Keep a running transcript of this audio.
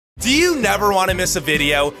Do you never want to miss a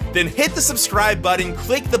video? Then hit the subscribe button,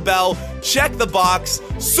 click the bell, check the box,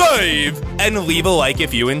 save, and leave a like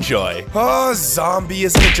if you enjoy. Oh, zombie,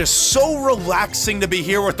 isn't it just so relaxing to be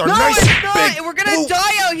here with our nice big... We're gonna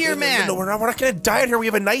die out here, man. No, we're not gonna die out here. We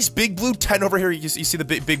have a nice big blue tent over here. You see the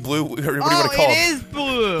big blue? What do you want to call him? It is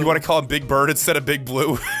blue. You want to call him Big Bird instead of Big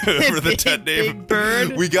Blue for the tent name? Big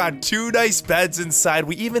Bird. We got 2 nice beds inside.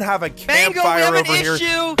 We even have a Mango, campfire we have over an here.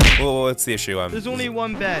 issue. Well, what's the issue? There's only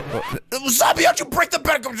 1 bed. Zombie, how'd you break the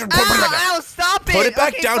bed? Ow, stop it. Put it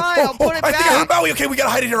back okay, down. Fine, I'll put it I back. think I heard Maui. Okay, we gotta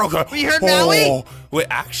hide it here. Okay. We heard Maui? Wait,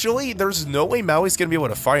 actually, there's no way Maui's gonna be able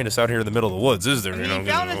to find us out here in the middle of the woods, is there? He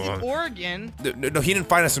found us in Oregon. No, he didn't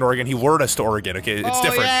find us in Oregon. He lured us to Oregon. Okay, it's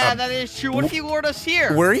different. Yeah, that is true. What if he lured us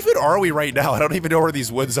here? Where even are we right now? I don't even know where these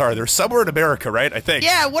woods are. They're somewhere in America, right? I think.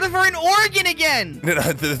 Yeah, what if we're in Oregon again? No,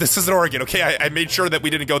 this isn't Oregon, okay? I made sure that we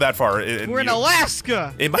didn't go that far. We're in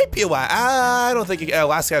Alaska. It might be Alaska. I don't think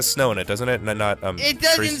Alaska has snow in it, doesn't it? It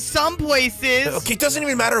does trees. in some places. Okay, it doesn't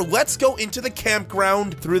even matter. Let's go into the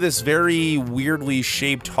campground through this very weirdly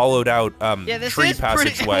shaped, hollowed out tree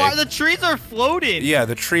passageway. The trees are floating. Yeah,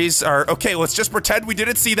 the trees are... Okay, let's just pretend we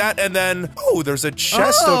didn't see that, and then... Oh, there's a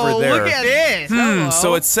chest over there. Look at this.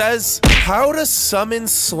 So it says, how to summon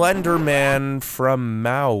SLENDERMAN from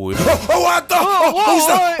Maui. What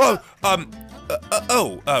the?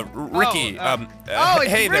 Ricky.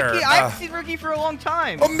 It's hey Ricky. there. I haven't seen Ricky for a long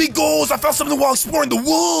time. Amigos, I found something while exploring the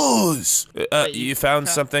woods. You found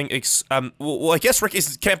something? Well, I guess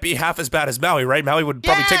Ricky's can't be half as bad as Maui, right? Maui would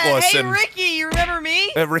probably tickle us. Hey, Ricky, you remember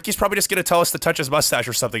me? Ricky's probably just gonna tell us to touch his mustache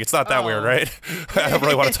or something. It's not that weird, right? I don't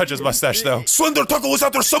really want to touch his mustache, though. Slender Taco is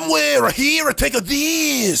out there somewhere. Here, take a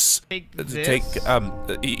this. Take this?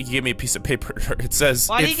 He gave me a piece of paper. It says,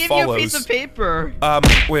 Why did he give you a piece of paper?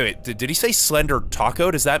 Wait. Did he say Slender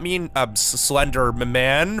Taco? Does that mean Slender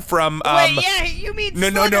Man from Wait, yeah, you mean No,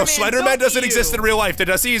 Slenderman doesn't exist in real life.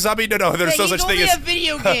 Does he? Zombie? No, there's no such thing as a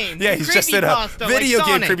video game. Yeah, he's just in a video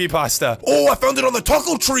game creepypasta. Oh, I found it on the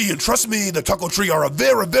taco tree, and trust me, the taco tree are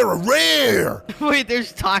very, very rare. Wait,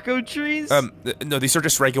 there's taco trees? No, these are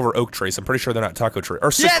just regular oak trees. I'm pretty sure they're not taco trees.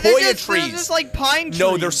 Or sequoia trees. They're just like pine trees.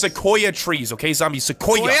 No, they're sequoia trees, okay, zombie?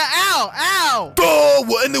 Sequoia. Ow! Oh,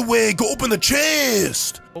 well, anyway, go open the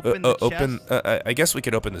chest. Open the chest? I guess we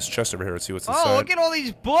could open this chest over here and see what's inside. Oh, look at all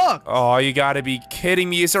these books. Oh, you gotta be kidding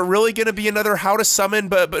me. Is there really gonna be another how to summon?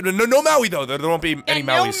 But no Maui, though. There won't be any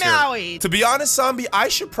Mauis here. Maui. To be honest, zombie, I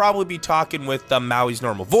should probably be talking with Maui's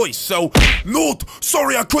normal voice, so... Note,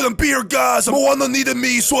 sorry I couldn't be here, guys. Moana needed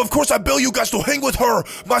me, so of course I bail you guys to hang with her.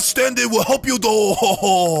 My stand-in will help you,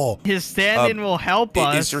 though. His stand-in will help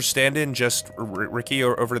us. Is your stand-in just Ricky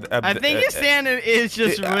or over the... I think his stand-in is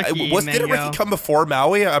just Ricky, Didn't Ricky come before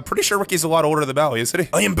Maui? I'm pretty sure Ricky's a lot older than Maui, isn't he?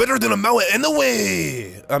 I am better than a Maui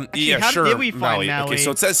anyway. Actually, how did we find Maui? Okay,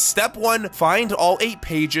 so it says step 1, find all 8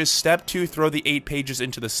 pages. Step 2, throw the 8 pages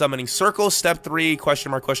into the summoning circle. Step 3,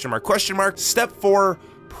 question mark. Step 4,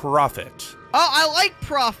 profit. Oh, I like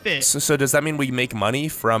profit. So does that mean we make money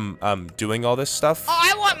from doing all this stuff? Oh,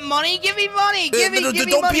 I want money. Give me money. Give me money.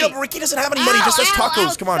 Don't beat up. Ricky doesn't have any money. Just says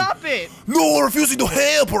tacos. Come on. Stop it. No, refusing to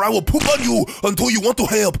help, or I will poop on you until you want to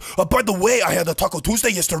help. By the way, I had a Taco Tuesday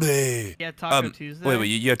yesterday. Yeah, Taco Tuesday. Wait,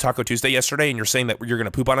 you had Taco Tuesday yesterday, and you're saying that you're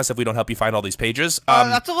gonna poop on us if we don't help you find all these pages?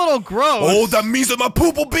 That's a little gross. Oh, that means that my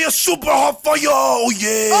poop will be a super hot fire. Oh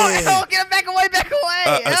yeah. Oh, get back away.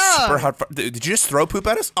 Super hot fire. Did you just throw poop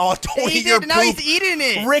at us? Oh, don't eat your poop. Now he's eating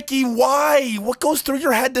it. Ricky, why? What goes through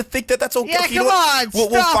your head to think that that's okay? Yeah, okay, come on, We'll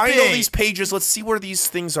find all these pages. Let's see where these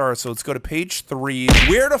things are. So let's go to page 3.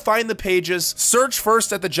 Where to find the pages? Search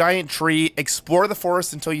first at the giant tree. Explore the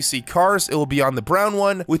forest until you see cars. It will be on the brown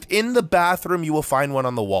one. Within the bathroom, you will find one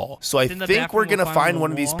on the wall. So I think we're gonna find one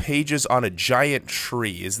of these pages on a giant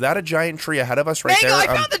tree. Is that a giant tree ahead of us right there? I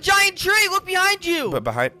found the giant tree. Look behind you. But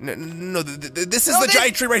behind? No, this is the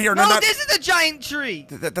giant tree right here. No, this is the giant tree.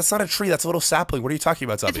 That's not a tree. That's a little sapling. What are you talking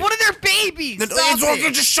about, zombie? It's one of their babies.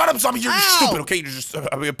 Just shut up, zombie. You're stupid. Okay,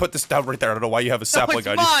 I'm gonna put this down right there. I don't know why you have a sapling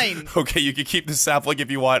on you. Mine. Okay, you can keep the sapling if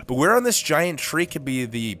you want. But where on this giant tree could be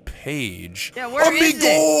the page? Yeah, where is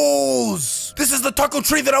it? This is the taco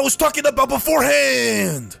tree that I was talking about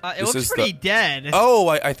beforehand. It looks pretty dead. Oh,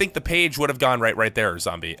 I think the page would have gone right there,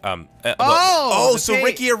 zombie. So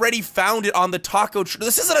Ricky already found it on the taco tree.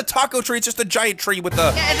 This isn't a taco tree. It's just a giant tree with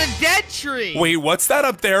the... Yeah, it's a dead tree. Wait, what's that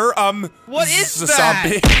up there? What is that?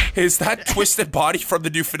 Zombie. Is that Twisted Body from the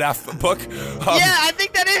new FNAF book? Yeah, I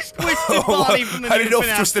think that is Twisted Body from the new FNAF book. I didn't know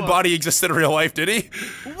if Twisted Body existed in real life, did he?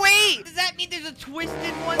 Wait, does that mean there's a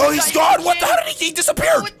Twisted one? Oh, he's gone! What the hell did he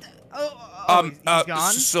disappear? He's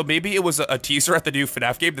gone? So maybe it was a teaser at the new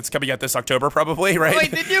FNAF game that's coming out this October, probably, right?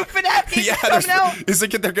 Wait, the new FNAF game yeah, is coming out?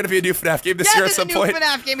 Isn't there going to be a new FNAF game this year at some point? Yeah,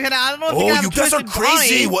 there's a new FNAF game coming out. I don't know if you guys are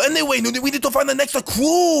crazy. Well, anyway, we need to find the next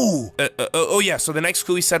clue. Oh, yeah, so the next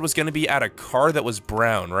clue he said was going to be at a car that was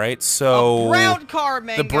brown, right? So... A brown car,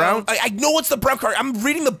 Mango. The brown... I know it's the brown car. I'm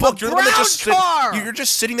reading the book. You're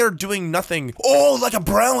just sitting there doing nothing. Oh, like a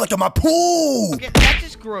brown, like my poop. Okay, that's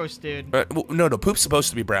just gross, dude. Well, no, poop's supposed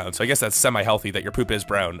to be brown, so I guess that's semi-healthy that your poop is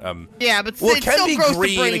brown. Yeah, but well, it's it can still be gross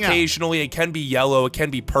green to bring occasionally. It can be yellow. It can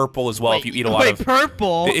be purple as well if you eat a lot of...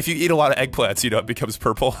 purple? If you eat a lot of eggplants, it becomes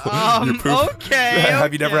purple. Your poop. Okay.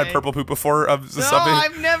 Have you never had purple poop before? No,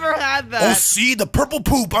 I've never had that. Oh, see, the purple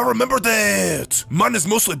poop. I remember that. Mine is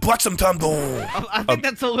mostly black sometimes, though. I think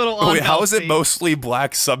that's a little unhealthy. Wait, how is it mostly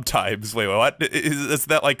black sometimes? Wait, what? Does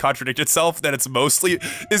that like contradict itself? That it's mostly...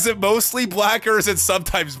 Is it mostly black or is it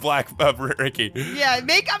sometimes black, Ricky? Yeah,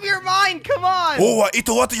 make up your mind. Come on. Oh, I eat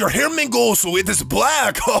a lot of your hair, Mango, so it is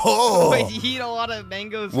black. Wait, you eat a lot of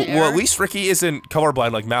Mango's hair? Well, at least Ricky isn't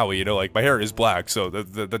colorblind like Maui. Like my hair is black, so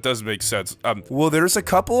that does make sense. Well, there's a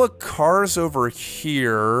couple of cars over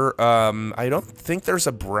here. I don't think there's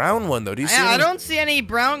a brown one though. Do you see? I don't see any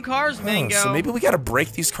brown cars, Mango. So maybe we gotta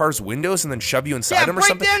break these cars' windows and then shove you inside them or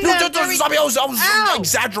something. No, I was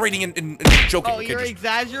exaggerating and joking. Oh, you're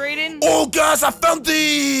exaggerating? Oh, guys, I found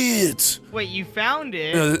it! Wait, you found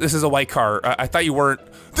it? No, this is a white car. I thought you weren't.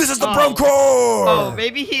 This is the brown car! Oh,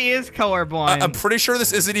 maybe he is colorblind. I'm pretty sure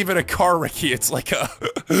this isn't even a car, Ricky. It's like a...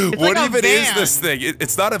 what like even van. Is this thing?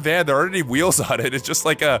 It's not a van. There aren't any wheels on it. It's just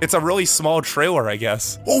like it's a really small trailer, I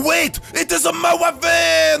guess. Oh, wait! It is my white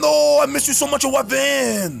van! Oh, I miss you so much, a white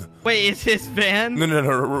van! Wait, is his van? No,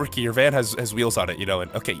 Ricky, your van has wheels on it,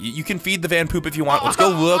 and okay, you can feed the van poop if you want. Let's go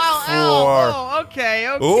look for... Oh, okay.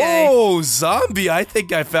 Oh, zombie, I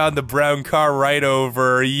think I found the brown car right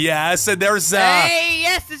over. Yes, and there's Hey,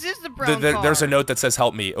 yes, this is the brown car. There's a note that says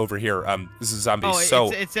help me over here. This is zombie.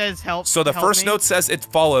 Oh, it says help. So the first note says it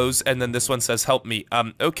follows, and then this one says help me.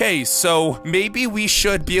 Okay, so maybe we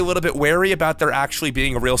should be a little bit wary about there actually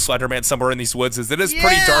being a real Slenderman somewhere in these woods, as it is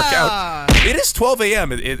pretty dark out. It is 12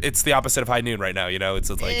 a.m. It's the opposite of high noon right now, It's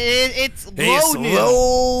like... It's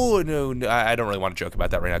low noon. No, I don't really want to joke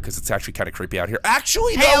about that right now, because it's actually kind of creepy out here.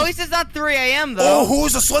 Actually, Hey, at least it's not 3 a.m. though. Oh, who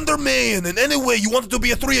is a Slenderman? And anyway, you want it to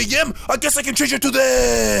be at 3 a.m.? I guess I can change it to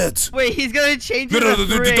that. Wait, he's gonna change it to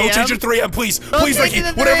 3 a.m.? Don't change it to 3 a.m., please. Please, Ricky.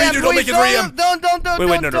 Whatever you do, don't make it 3 a.m. Don't.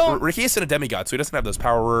 No. Ricky isn't a demigod, so he doesn't have those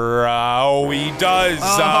powers. Oh, he does.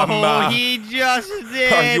 Oh, he just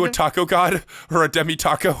did. Are you a taco god or a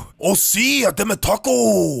demi-taco? Oh, see, a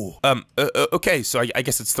demi-taco. Okay, so I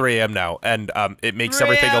guess it's 3 a.m. now, and it makes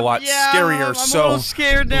everything a lot scarier. I'm so a little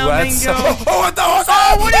scared now, let's... Mango. What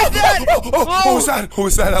is that? Who was that? Who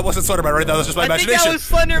was that? That wasn't Slenderman, right? That was just my imagination. I think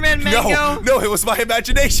that was Slenderman, Mango. No, it was my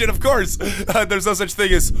imagination, of course. There's no such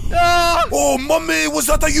thing as... Oh, mommy, was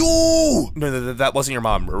that you? No, that wasn't your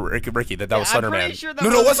mom, Ricky. That was Slenderman. I'm pretty sure that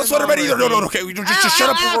No, it wasn't Slenderman either. No, okay, just shut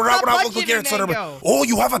up. We're not looking at Slenderman. Oh,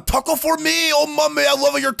 you have a taco for me? Oh, mommy, I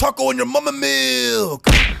love your taco and your mama milk.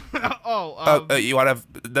 You want to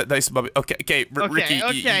have nice mommy? Okay, Ricky.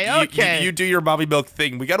 Okay. You do your mommy milk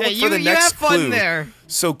thing. We gotta look for the next have fun clue. There.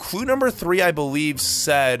 So clue number 3, I believe,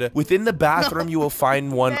 said within the bathroom you will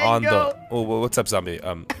find one on the. Oh, what's up, zombie?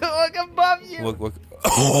 Look above you. Look.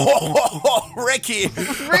 Oh, Ricky,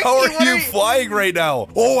 how are you flying right now?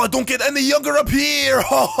 Oh, I don't get any younger up here.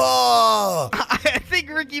 I think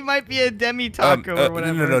Ricky might be a demi-taco or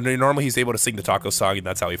whatever. No. Normally he's able to sing the taco song, and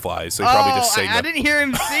that's how he flies. So he probably just sang I didn't hear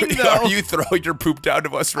him sing, though. Are you throwing your poop down to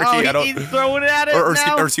us, Ricky? He's throwing it at it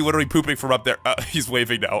now? Or is he literally pooping from up there? He's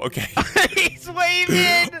waving now, okay. He's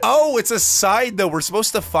waving. Oh, it's a side, though. We're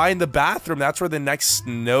supposed to find the bathroom. That's where the next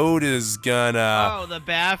note is gonna... Oh, the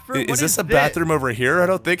bathroom? Is this a bathroom over here? I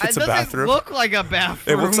don't think it's a bathroom. It doesn't look like a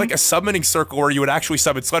bathroom. It looks like a summoning circle where you would actually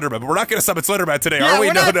summon Slenderman, but we're not going to summon Slenderman today, are we?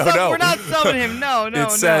 No. We're not summoning him. No.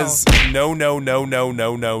 It says no.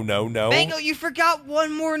 Mango, you forgot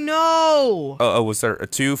one more no. Oh, was there a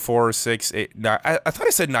 2, 4, 6, 8, 9? I thought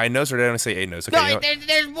I said 9 no's, or did I say 8 no's? Okay, no,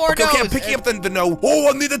 there's more no's. Okay, I'm picking up the no. Oh,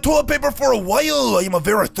 I need the toilet paper for a while. I am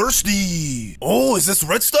very thirsty. Oh, is this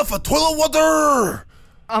red stuff a toilet water?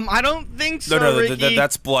 I don't think so, No, Ricky.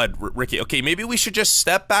 that's blood, Ricky. Okay, maybe we should just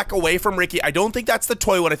step back away from Ricky. I don't think that's the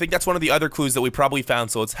toilet. I think that's one of the other clues that we probably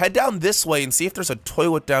found. So let's head down this way and see if there's a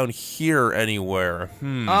toilet down here anywhere.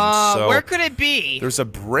 So where could it be? There's a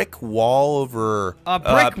brick wall over... A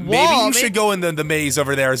brick wall? Maybe you should go in the maze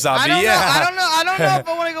over there, zombie. I don't know if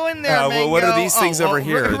I want to go in there, Mango. What are these things over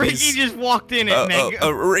here? Ricky just walked in it, Mango.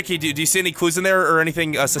 Ricky, do you see any clues in there or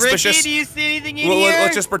anything suspicious? Ricky, do you see anything in here?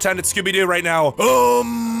 Let's just pretend it's Scooby-Doo right now.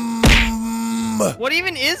 What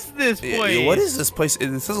even is this place? What is this place?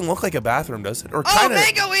 This doesn't look like a bathroom, does it? Or Oh, kinda...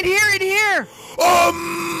 Mango, in here!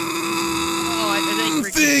 I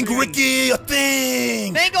think Ricky, a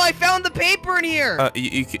thing. Mango, I found the paper in here.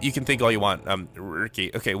 You can think all you want,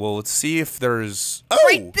 Ricky. Okay, well, let's see if there's... Oh!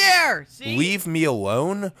 Right there! See? Leave me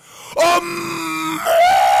alone? Okay,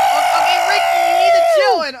 Ricky, you need to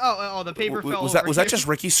chill. And oh, the paper fell over. Was that just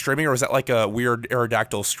Ricky streaming, or was that like a weird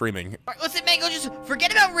Aerodactyl streaming? All right, listen, Mango, just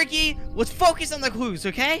forget about Ricky. Let's focus on the clues,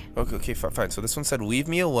 okay? Okay, fine. So this one said leave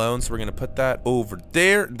me alone, so we're gonna put that over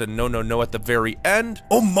there. The no at the very end.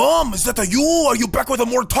 Oh, Mom, is that you? Are you back with a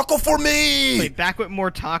more taco for me? Wait, back with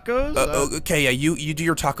more tacos? Okay, yeah, you do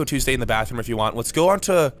your Taco Tuesday in the bathroom if you want. Let's go on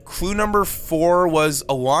to clue number 4 was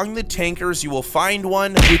along the tankers, you will find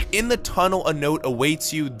one. Within the tunnel, a note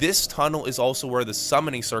awaits you. This tunnel is also where the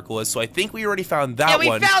summoning circle is, so I think we already found that one.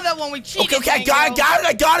 Yeah, we found that one. We cheated, Okay, I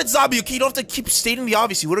got it, zombie. Okay, You don't have to keep stating the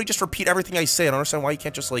obvious. You literally just repeat everything I say. I don't understand why you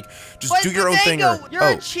can't just But do your own thing. You're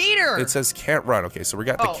a cheater. It says can't run. Okay, so we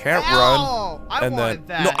got the can't run. I and wanted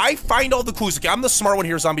then that. no, I find all the clues. Okay, I'm the smart one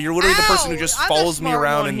here, zombie. You're literally the person who just follows me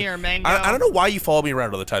around. And here, Mango. I don't know why you follow me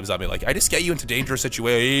around all the time, zombie. Like I just get you into dangerous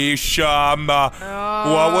situations.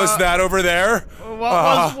 What was that over there? What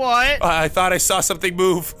was what? I thought I saw something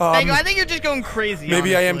move. Mango, I think you're just going crazy.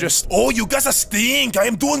 Maybe I am just. Oh, you guys are stink. I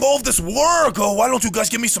am doing all of this work. Oh, why don't you guys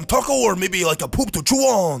give me some taco or maybe like a poop to chew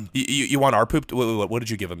on? You want our poop? What did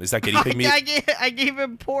you give him? Is that guinea pig meat? I gave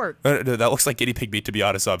him pork. No, that looks like guinea pig meat, to be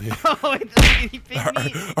honest, zombie. Oh, it's guinea pig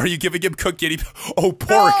meat. Are you giving him cooked guinea? Oh,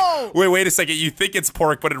 pork. No! Wait a second. You think it's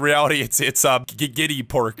pork, but in reality, it's guinea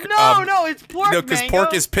pork. No, it's pork. No, because Mango.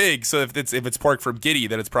 pork is pig. So if it's pork from guinea,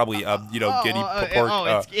 then it's probably guinea pork.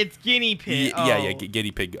 Oh, it's guinea pig. Yeah,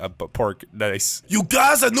 guinea pig pork. Nice. You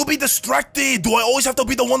guys are be distracted. Do I always have to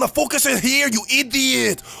be the one that focuses here? You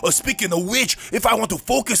idiot. Speaking of which, if I want to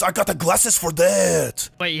focus, I got the glasses for that.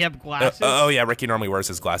 Wait, you have glasses? Oh yeah, Ricky normally wears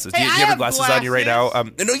his glasses. Hey, do you have glasses on you right now?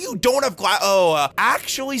 No, you don't have glasses.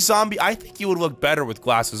 Actually, zombie, I think you would look better with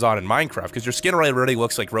glasses on in Minecraft because your skin already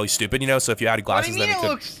looks like really stupid, So if you had glasses, what do you mean then it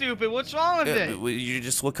looks stupid? What's wrong with it? You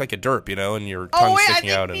just look like a derp, and your tongue's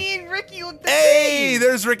sticking out. I think me and Ricky look the Hey, same.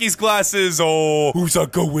 there's Ricky's glasses. Oh, who's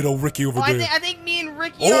that go with Ricky over there? I think me and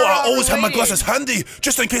Ricky Oh, are I always have my related. glasses handy,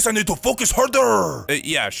 just in case I need to focus harder.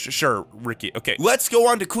 Yeah, sure, Ricky. Okay, let's go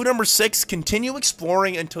on to clue number 6. Continue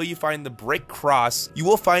exploring until you find the brick cross. You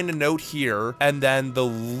will find a note here, and then the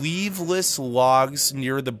leaveless logs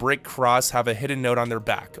near the brick cross have a hidden note on their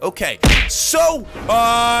back. Okay, so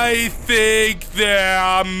I think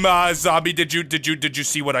that zombie. Did you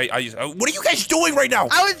see what I what are you guys doing right now?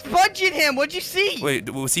 I was punching him. What'd you see? Wait,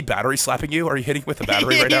 was he battery slapping you? Are you hitting with a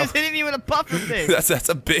battery right He now? was hitting me with a puffer fish. That's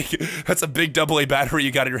a big AA battery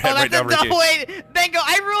you got in your head right now, Ricky. Mango,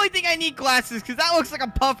 I really think I need glasses because that looks like a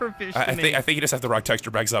puffer fish to me. I think you just have the wrong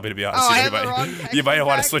texture back, zombie, to be honest. Oh, I have the wrong texture you might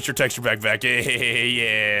want to back? switch your texture back.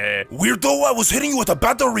 Yeah. Weirdo, I was hitting you with a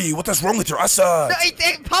battery. What is wrong with your eyesight? No,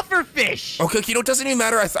 it's puffer fish. Okay, it doesn't even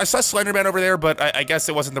matter. I saw SlenderMan over there, but I guess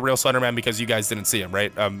it wasn't the real SlenderMan because you guys didn't see him,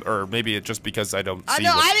 right? Or maybe it's just because I don't see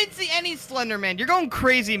No, I didn't see any Slenderman. You're going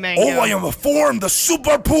crazy, Mango. Oh, I am a form, the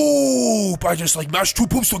super poop. I just mashed two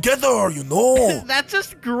poops together, That's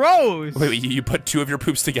just gross. Wait, you put 2 of your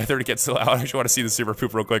poops together to get so out? I just want to see the super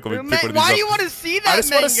poop real quick. Let me pick one of these Why up. do you want to see that, I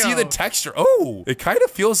just want to Mango? see the texture. Oh, it kind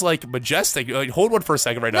of feels like majestic. Hold one for a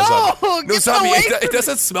second right now, zombie. get zombie, away it from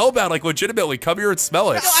doesn't smell bad. Like legitimately, come here and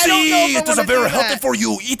smell it. No, I don't know if I it is wanna very do healthy that. for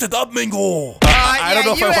you. Eat it up, Mango. I don't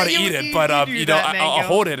know if I want to you eat it, do but that, I'll Mango.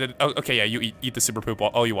 hold it. And, okay, yeah, you eat the super poop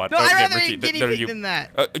all you want. No, I'd rather Ricky, eat guinea there pig you- than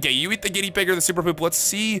that. Okay, you eat the guinea pig or the super poop. Let's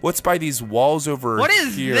see what's by these walls over What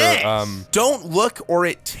is here. this? Don't look or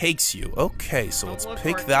it takes you. Okay, so let's look or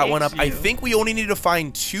pick it that one up. takes I you. think we only need to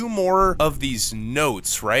find 2 more of these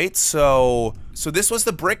notes, right? So this was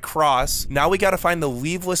the brick cross. Now we got to find the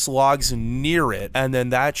leaveless logs near it, and then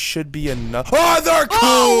that should be enough. Oh, they're cool.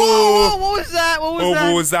 Whoa, what was that? What was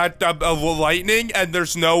that? Was that lightning? And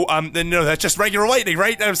there's no no, that's just regular lightning,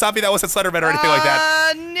 right? Zombie, that wasn't Slenderman or anything like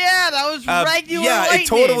that. Yeah, that was regular yeah, lightning. it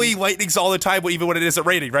totally lightnings all the time, even when it isn't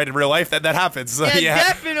raining, right? In real life, that happens. So, Yeah,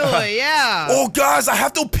 definitely, yeah. Oh, guys, I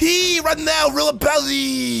have to pee right now, real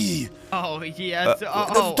badly. Oh, yeah.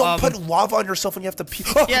 Don't put lava on yourself when you have to pee.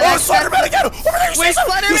 Yeah, Slenderman again! Over there, you Wait, say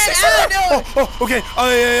something! You say something! no! Okay.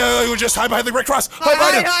 Yeah, just hide behind the red cross. Hide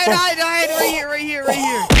behind it. Hide, right here.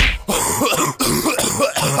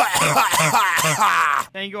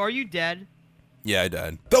 Mango, are you dead? Yeah, I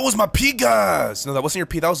died. That was my pee, guys. No, that wasn't your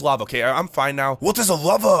pee. That was lava. Okay, I'm fine now. What is a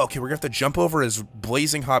lava? Okay, we're gonna have to jump over his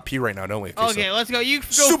blazing hot pee right now, don't we? Okay, let's go. You go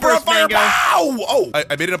Super first, fire! Mango. Pow! Oh,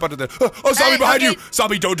 I made it up onto the. Oh, zombie Hey, behind okay. you!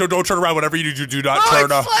 Zombie, don't turn around. Whatever you do not Oh, turn.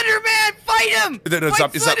 it's Slenderman! Fight fight him! No,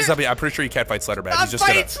 Fight Zombie, I'm pretty sure you can't fight Slenderman. I'm He's just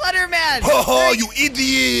fighting gonna... Slenderman! Oh, you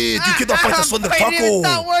idiot! You cannot fight the Slender Taco! It's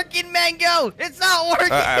not working, Mango! It's not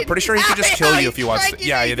working! I'm pretty sure he can just kill you if he wants to.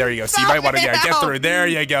 Yeah, there you go. So you might want to get through. There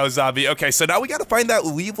you go, Zombie. Okay, so now we gotta find that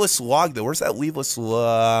leaveless log, though. Where's that leaveless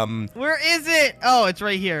Where is it? Oh, it's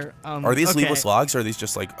right here. Are these leaveless logs, or are these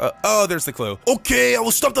just like... oh, there's the clue. Okay, I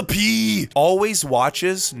will stop the pee. Always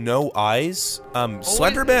watches, no eyes.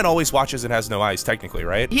 Slenderman always watches and has no eyes, technically,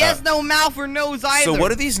 right? He has no mouth or nose either. So what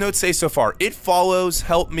do these notes say so far? It follows,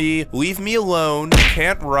 help me, leave me alone,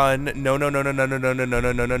 can't run, no,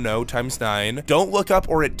 times 9. Don't look up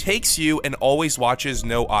or it takes you, and always watches,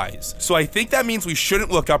 no eyes. So I think that means we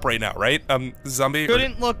shouldn't look up right now, right? Zombie?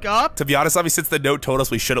 Shouldn't look up? To be honest, Zombie, since the note told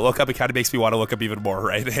us we shouldn't look up, it kind of makes me want to look up even more,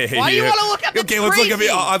 right? Why do you want to look up? Okay, let's look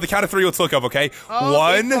up. On the count of 3, let's look up, okay? Oh,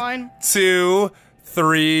 okay, 1, 2,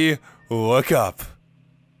 3, look up.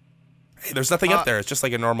 Hey, there's nothing up there. It's just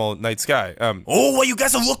like a normal night sky. Oh, well, you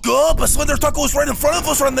guys will look up. A Slender Taco is right in front of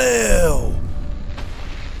us right now.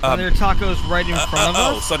 Slender Taco is right in front of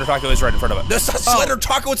us? Slender Taco is right in front of us. There's a Slender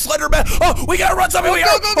Taco and Slenderman. Oh, we gotta run, Zombie. We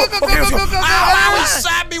gotta go. Ow, he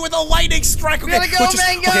stabbed me with a lightning strike. Okay, Mango. Okay,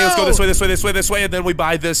 let's go this way, and then we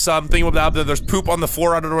buy this thing. There's poop on the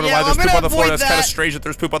floor. I don't know why there's poop on the floor. That's kind of strange that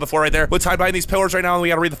there's poop on the floor right there. Let's hide behind these pillars right now, and we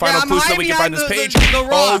gotta read the final clue so that we can find this page.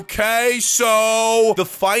 Okay, so the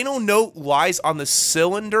final note lies on the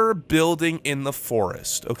cylinder building in the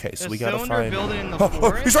forest. Okay, so we gotta find... cylinder building in the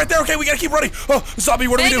forest? He's right there. Okay, we gotta keep running. Oh, Zombie,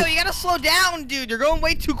 what do we do? Mango, you gotta slow down, dude. You're going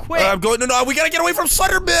way too quick. I'm going. No, we gotta get away from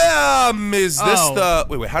Slenderman. Is this the?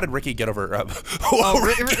 Wait. How did Ricky get over?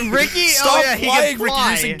 Ricky. Stop yeah, flying, he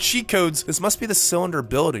Ricky, using cheat codes. This must be the cylinder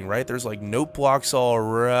building, right? There's like note blocks all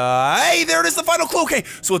right. Hey, there it is, the final clue. Okay,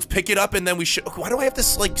 so let's pick it up and then we should. Why do I have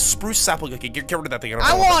this like spruce sapling? Okay, get rid of that thing.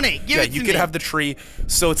 I want it. Give it to me. Yeah, you can have the tree.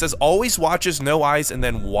 So it says always watches, no eyes, and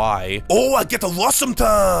then why? Oh, I get to lost some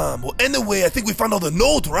time. Well, anyway, I think we found all the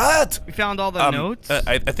notes, right? We found all the notes.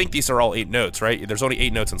 I think these are all 8 notes, right? There's only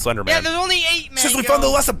 8 notes in Slenderman. Yeah, there's only 8, man. Since we found the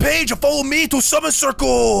last page, follow me to Summon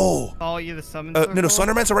Circle. Follow you to Summon Circle? No,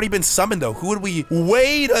 Slenderman's already been summoned, though. Who would we...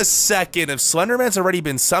 Wait a second. If Slenderman's already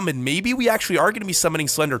been summoned, maybe we actually are going to be summoning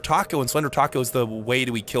Slender Taco, and Slender Taco is the way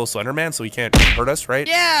that we kill Slenderman, so he can't hurt us, right?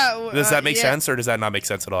 Yeah. Does that make sense, or does that not make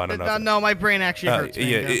sense at all? I don't know. No, my brain actually hurts.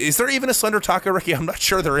 Yeah. Is there even a Slender Taco, Ricky? I'm not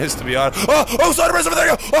sure there is, to be honest. Oh, Slenderman's over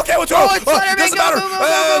there. Okay, let's go. Doesn't matter.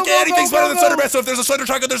 Okay, anything's better than Slenderman, so if there's a Slender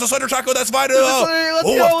Taco, there's a Slender Taco. That's fine.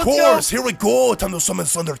 Of course. Here we go. Time to summon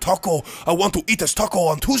Slender Taco. I want to eat this taco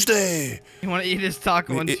on Tuesday. You want to eat his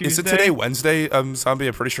taco on Tuesday? Is it today Wednesday? Zombie,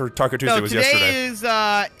 I'm pretty sure Taco Tuesday was yesterday. No,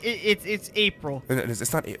 today is it's April.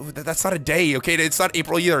 It's not. That's not a day. Okay, it's not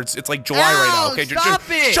April either. It's like July right now. Okay, stop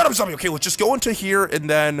it. Shut up, Zombie. Okay, let's just go into here and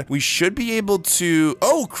then we should be able to.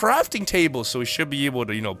 Oh, crafting table. So we should be able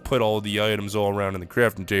to put all the items all around in the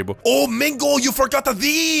crafting table. Oh, Mango, you forgot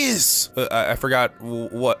these. I forgot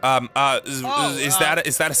what. Is that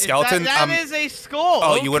a skeleton? That is a skull.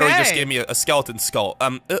 Oh, you literally just gave me a skeleton skull.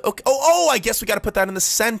 Okay. Oh, I guess we gotta put that in the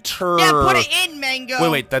center. Yeah, put it in, Mango.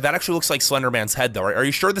 Wait. That actually looks like Slenderman's head, though. Are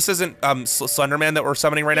you sure this isn't Slenderman that we're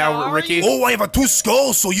summoning right now, Ricky? Oh, I have a 2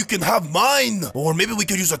 skulls, so you can have mine. Or maybe we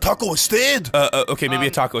could use a taco instead. Okay, maybe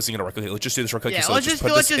a taco isn't gonna work. Okay, let's just do this real quick. Yeah, so let's just just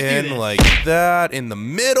put this in like that in the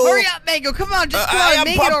middle. Hurry up, Mango. Come on, just I'm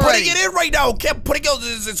putting it in right now. Okay, I'm putting it.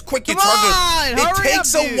 It's quick. It's hard to. It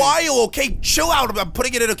takes a while. Okay, chill out. I'm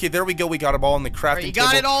putting it in. Okay, there we go. We got them all in the crafting table. You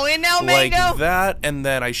got it all in now, Mango? Like that, and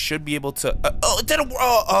then I should be able to. It didn't.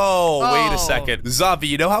 Wait a second, Zombie.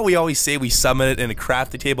 You know how we always say we summon it in a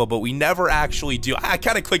crafting table, but we never actually do. I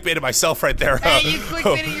kind of clickbaited myself right there. Hey, you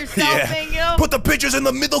clickbaited yourself, Mango? Put the pictures in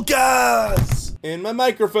the middle, guys. And my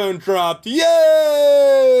microphone dropped. Yay!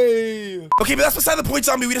 Okay, but that's beside the point,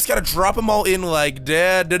 Zombie. We just gotta drop them all in like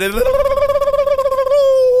that.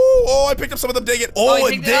 Oh, I picked up some of them, dang it. Oh,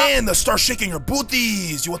 and then start shaking your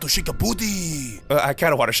booties. You want to shake a booty? I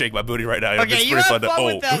kind of want to shake my booty right now. Okay, you have fun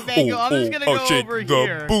with that, Mango. I'm just going to go shake over the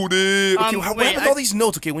here. Booty. Okay, what happened with all these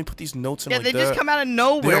notes? Okay, we put these notes in like that. Yeah, they just come out of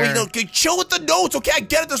nowhere. There we go. Okay, chill with the notes. Okay, I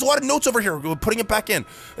get it. There's a lot of notes over here. We're putting it back in.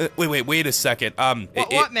 Wait a second.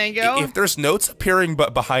 What, Mango? If there's notes appearing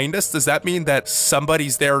behind us, does that mean that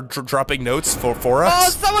somebody's there dropping notes for us? Oh,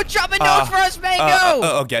 someone dropping notes for us,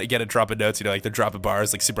 Mango! Get it, dropping notes. Like they're dropping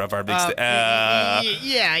bars, like super far, big next.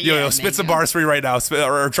 Yeah. Yo, spit some bars for me right now.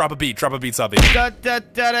 Or drop a beat, zombie. That's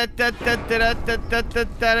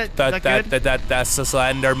the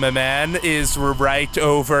Slenderman is right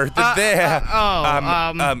over there.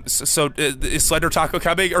 Is Slender Taco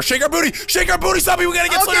coming? Or shake our booty, zombie. We gotta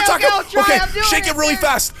get Slender Taco. Okay, shake it really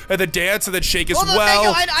fast, and then dance, and then shake as well.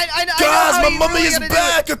 Mango, Guys, my mummy is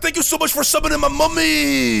back, and thank you so much for summoning my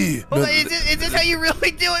mummy. Is this how you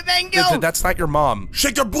really do it, Mango? That's not your mom.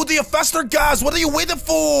 Shake your booty faster, guys. What are you waiting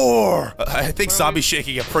for? I think Zombie's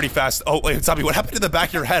shaking it pretty fast. Oh, wait, Zombie, what happened to the back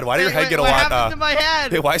of your head? Why did your head get a lot? What happened to my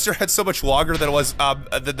head? Hey, why is your head so much longer than it was?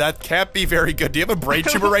 That can't be very good. Do you have a brain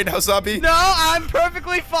tumor right now, Zombie? No, I'm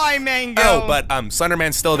perfectly fine, Mango. Oh, but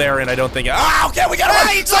Slenderman's still there, and I don't think. Okay, we gotta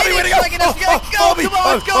run. Zombie, way to go!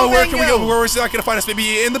 Let's go, where can we go? Where is not gonna find us?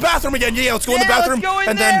 Maybe in the bathroom again. Yeah, let's go in the bathroom. Let's go in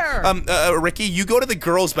and there. then, Ricky, you go to the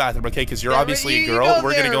girls' bathroom, okay? Because you're obviously a girl.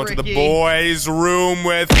 We're gonna go into the Ricky. boys' room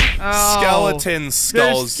with skeleton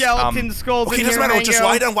skulls. There's skeleton skulls. Okay, in doesn't here, matter. Just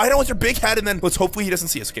Mango. lie down with your big head, and then let's hopefully he doesn't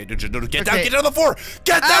see us. Okay, get down on the floor.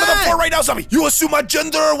 Get down on the floor right now, Zombie. You assume my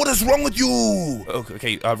gender. What is wrong with you?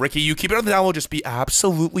 Okay, Ricky, you keep it on the down low. Just be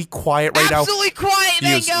absolutely quiet right now. Absolutely quiet,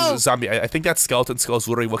 Mango. Zombie, I think that skeleton skull is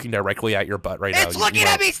literally looking directly at your butt right now. It's looking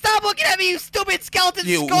at me. Stop looking at me, you stupid skeleton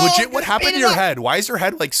skull. Legit, what happened to your head? Why is your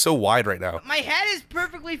head like so wide right now? My head is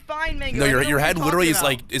perfectly fine, Mango. No, your head literally is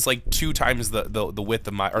like 2 times the width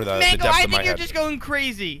of my the Mango, depth of my I head. think you're just going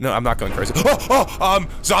crazy. No, I'm not going crazy.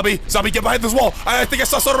 Zombie, get behind this wall. I think I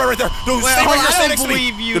saw Slenderman right there. No, Wait, stay right here, stay I next don't to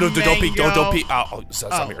me. believe you, Don't peek. Don't peek.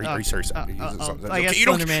 Zombie, Oh, are you serious? I Okay, guess you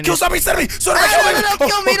don't Slenderman kill is- Zombie, instead of me.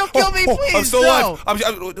 Slenderman, Don't kill me, please. I'm still no.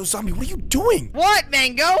 alive. Zombie, what are you doing? What,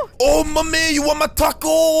 Mango? Oh, mommy, you want my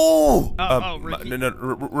taco? Ricky. No,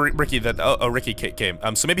 Ricky. Ricky came.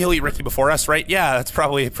 So maybe he'll eat Ricky before us, right? Yeah, that's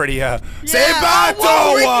probably a pretty. Say bye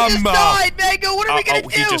Ricky just died, Mango. What are we gonna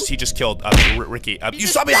do? He just killed Ricky. You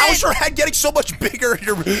just saw me. dead. How is your head getting so much bigger?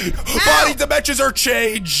 Your body dimensions are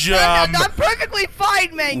changed. I'm perfectly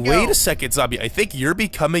fine, Mango. Wait a second, Zombie. I think you're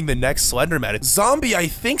becoming the next Slenderman. Zombie, I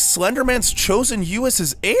think Slenderman's chosen you as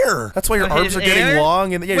his heir. That's why your arms are getting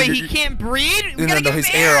long. And wait, he can't breathe? No, his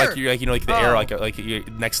heir, like the heir, like you're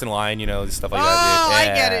next in line, stuff like that. Oh, I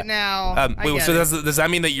get it now. Does that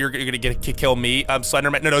mean that you're gonna kill me,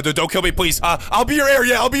 Slenderman? No, don't kill me, please. I'll be your heir.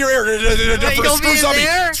 Yeah, I'll be your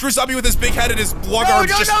heir. Screw Zombie with his big head and his long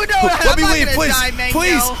arms. No. Let me leave, please.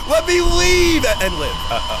 Please, let me leave and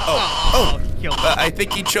live. Kill me. I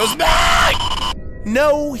think he chose me.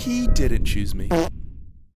 No, he didn't choose me.